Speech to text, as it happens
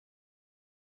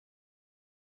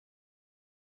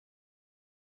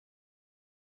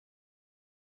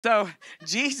So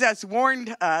Jesus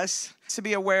warned us to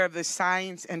be aware of the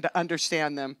signs and to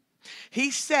understand them. He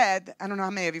said, I don't know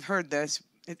how many of you have heard this.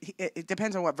 It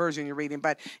depends on what version you're reading,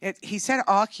 but he said,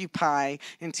 occupy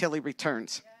until he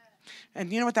returns.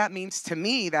 And you know what that means to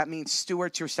me? That means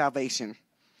steward your salvation.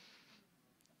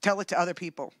 Tell it to other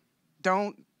people.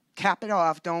 Don't cap it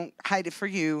off. Don't hide it for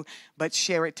you, but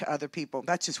share it to other people.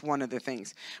 That's just one of the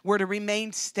things. We're to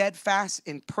remain steadfast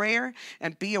in prayer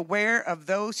and be aware of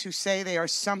those who say they are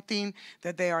something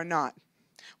that they are not.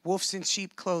 Wolves in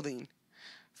sheep clothing,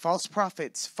 false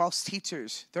prophets, false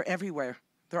teachers. They're everywhere.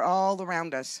 They're all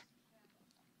around us.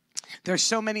 There's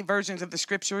so many versions of the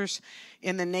scriptures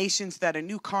in the nations that a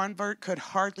new convert could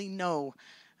hardly know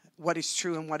what is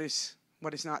true and what is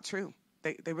not true.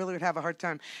 They really would have a hard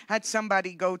time. I had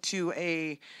somebody go to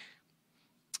a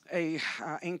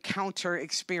encounter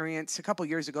experience a couple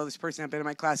years ago. This person had been in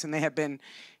my class, and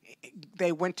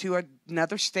they went to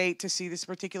another state to see this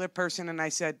particular person. And I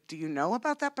said, "Do you know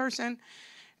about that person?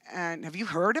 And have you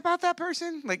heard about that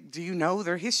person? Like, do you know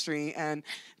their history?" And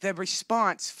the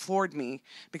response floored me,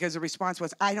 because the response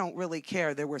was, "I don't really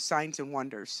care. There were signs and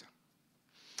wonders."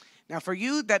 Now, for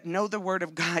you that know the Word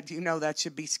of God, you know that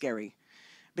should be scary,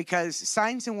 because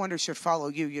signs and wonders should follow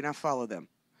you. You not follow them.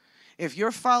 If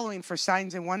you're following for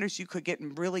signs and wonders, you could get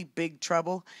in really big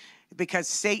trouble, because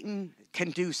Satan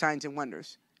can do signs and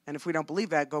wonders. And if we don't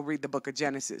believe that, go read the book of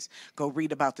Genesis. Go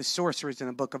read about the sorcerers in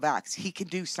the book of Acts. He can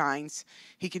do signs.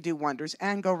 He can do wonders.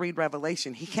 And go read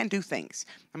Revelation. He can do things.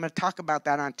 I'm going to talk about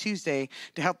that on Tuesday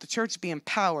to help the church be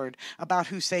empowered about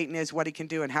who Satan is, what he can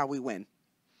do, and how we win.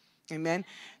 Amen?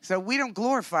 So we don't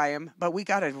glorify him, but we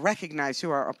got to recognize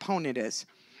who our opponent is.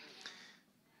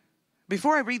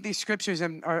 Before I read these scriptures,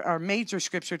 and our major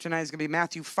scripture tonight is going to be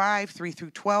Matthew 5, 3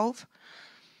 through 12.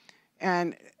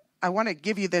 And I want to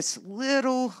give you this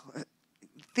little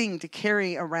thing to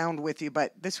carry around with you,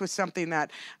 but this was something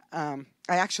that I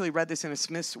actually read this in a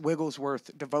Smith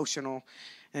Wigglesworth devotional,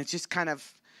 and it just kind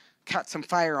of caught some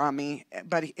fire on me.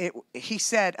 But he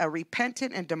said, a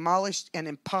repentant and demolished and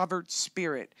impoverished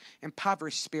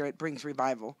spirit brings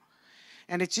revival.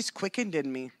 And it just quickened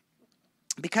in me.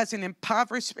 Because an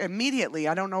impoverished, immediately,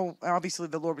 I don't know, obviously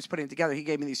the Lord was putting it together. He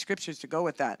gave me these scriptures to go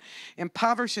with that.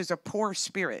 Impoverished is a poor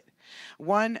spirit,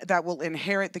 one that will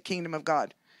inherit the kingdom of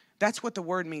God. That's what the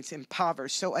word means,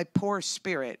 impoverished. So a poor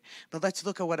spirit. But let's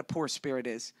look at what a poor spirit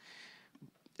is.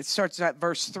 It starts at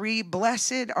verse 3.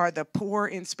 Blessed are the poor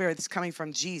in spirit. This is coming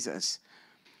from Jesus.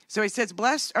 So he says,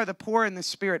 blessed are the poor in the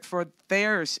spirit, for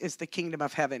theirs is the kingdom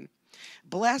of heaven.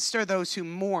 Blessed are those who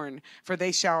mourn, for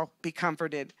they shall be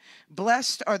comforted.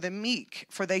 Blessed are the meek,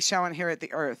 for they shall inherit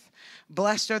the earth.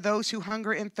 Blessed are those who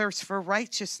hunger and thirst for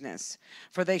righteousness,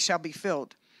 for they shall be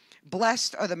filled.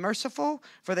 Blessed are the merciful,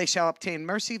 for they shall obtain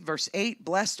mercy. Verse 8,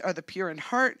 blessed are the pure in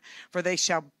heart, for they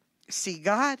shall see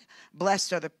God.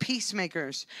 Blessed are the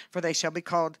peacemakers, for they shall be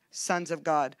called sons of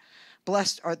God.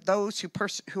 Blessed are those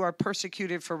who are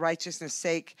persecuted for righteousness'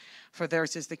 sake, for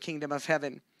theirs is the kingdom of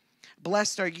heaven.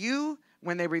 Blessed are you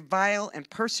when they revile and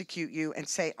persecute you and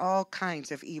say all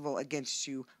kinds of evil against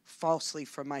you falsely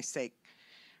for my sake.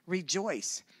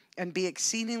 Rejoice and be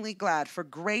exceedingly glad, for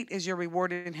great is your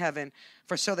reward in heaven,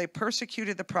 for so they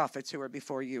persecuted the prophets who were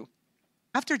before you.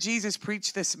 After Jesus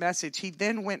preached this message, he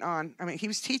then went on. He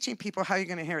was teaching people how you're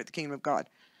going to inherit the kingdom of God.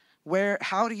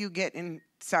 How do you get in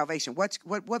salvation?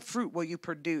 What fruit will you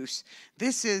produce?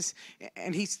 This is,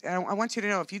 and I want you to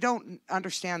know, if you don't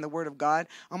understand the word of God,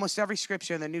 almost every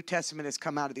scripture in the New Testament has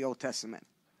come out of the Old Testament,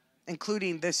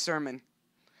 including this sermon.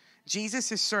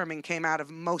 Jesus' sermon came out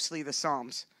of mostly the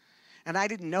Psalms. And I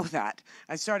didn't know that.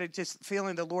 I started just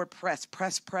feeling the Lord press.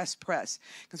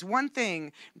 Because one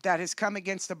thing that has come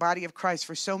against the body of Christ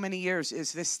for so many years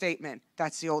is this statement.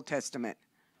 That's the Old Testament.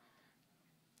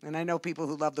 And I know people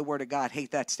who love the Word of God hate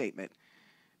that statement.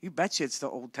 You betcha it's the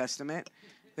Old Testament.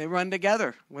 They run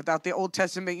together. Without the Old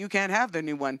Testament, you can't have the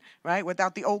new one, right?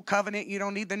 Without the Old Covenant, you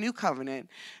don't need the New Covenant.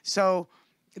 So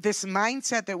this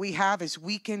mindset that we have has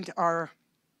weakened our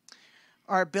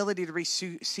ability to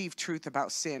receive truth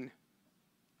about sin.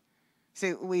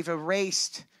 See, we've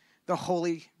erased the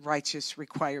holy, righteous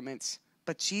requirements.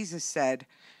 But Jesus said,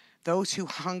 those who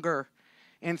hunger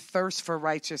and thirst for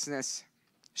righteousness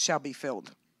shall be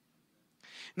filled.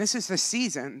 And this is the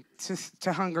season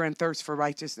to hunger and thirst for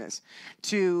righteousness,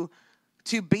 to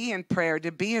be in prayer,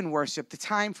 to be in worship, the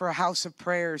time for a house of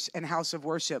prayers and house of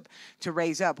worship to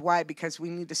raise up. Why? Because we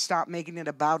need to stop making it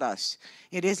about us.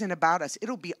 It isn't about us.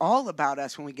 It'll be all about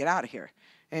us when we get out of here.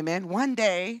 Amen. One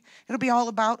day, it'll be all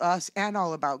about us and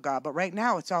all about God. But right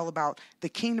now, it's all about the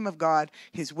kingdom of God,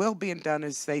 his will being done,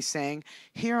 as they sang,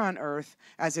 here on earth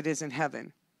as it is in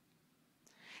heaven.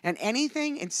 And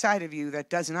anything inside of you that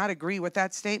does not agree with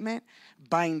that statement,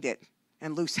 bind it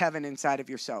and loose heaven inside of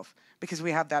yourself, because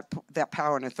we have that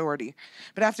power and authority.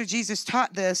 But after Jesus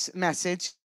taught this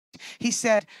message, he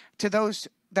said to those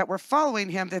that were following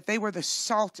him that they were the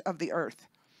salt of the earth.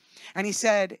 And he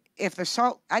said, if the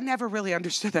salt, I never really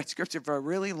understood that scripture for a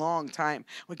really long time.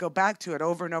 We go back to it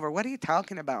over and over. What are you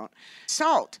talking about?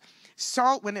 Salt.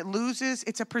 Salt, when it loses,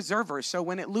 it's a preserver. So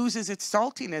when it loses its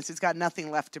saltiness, it's got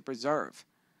nothing left to preserve.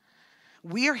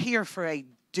 We are here for a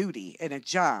duty and a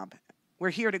job.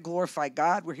 We're here to glorify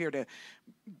God. We're here to,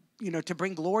 to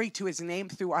bring glory to his name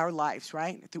through our lives,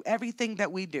 right? Through everything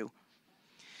that we do.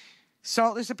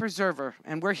 Salt is a preserver,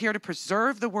 and we're here to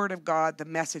preserve the word of God, the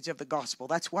message of the gospel.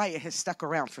 That's why it has stuck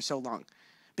around for so long,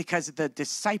 because the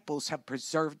disciples have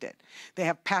preserved it. They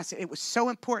have passed it. It was so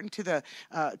important to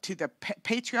the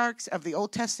patriarchs of the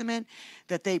Old Testament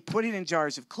that they put it in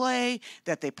jars of clay,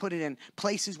 that they put it in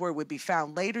places where it would be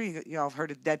found later. You all have heard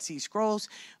of Dead Sea Scrolls.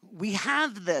 We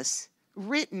have this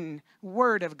written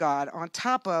word of God on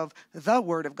top of the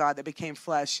word of God that became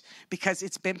flesh, because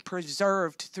it's been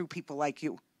preserved through people like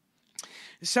you.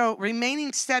 So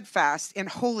remaining steadfast in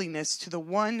holiness to the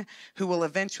one who will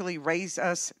eventually raise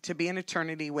us to be in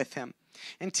eternity with him.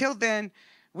 Until then,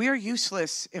 we are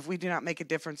useless if we do not make a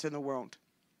difference in the world.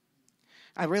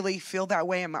 I really feel that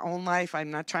way in my own life.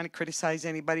 I'm not trying to criticize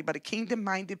anybody, but a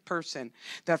kingdom-minded person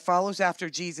that follows after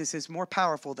Jesus is more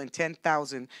powerful than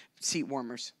 10,000 seat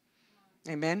warmers.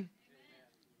 Amen?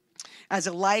 As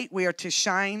a light, we are to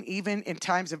shine even in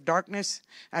times of darkness,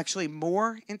 actually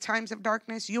more in times of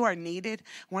darkness. You are needed.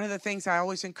 One of the things I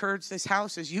always encourage this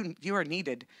house is you are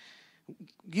needed.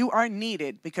 You are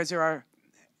needed because there are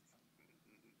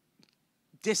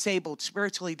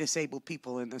spiritually disabled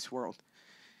people in this world.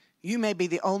 You may be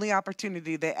the only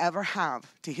opportunity they ever have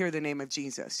to hear the name of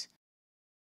Jesus.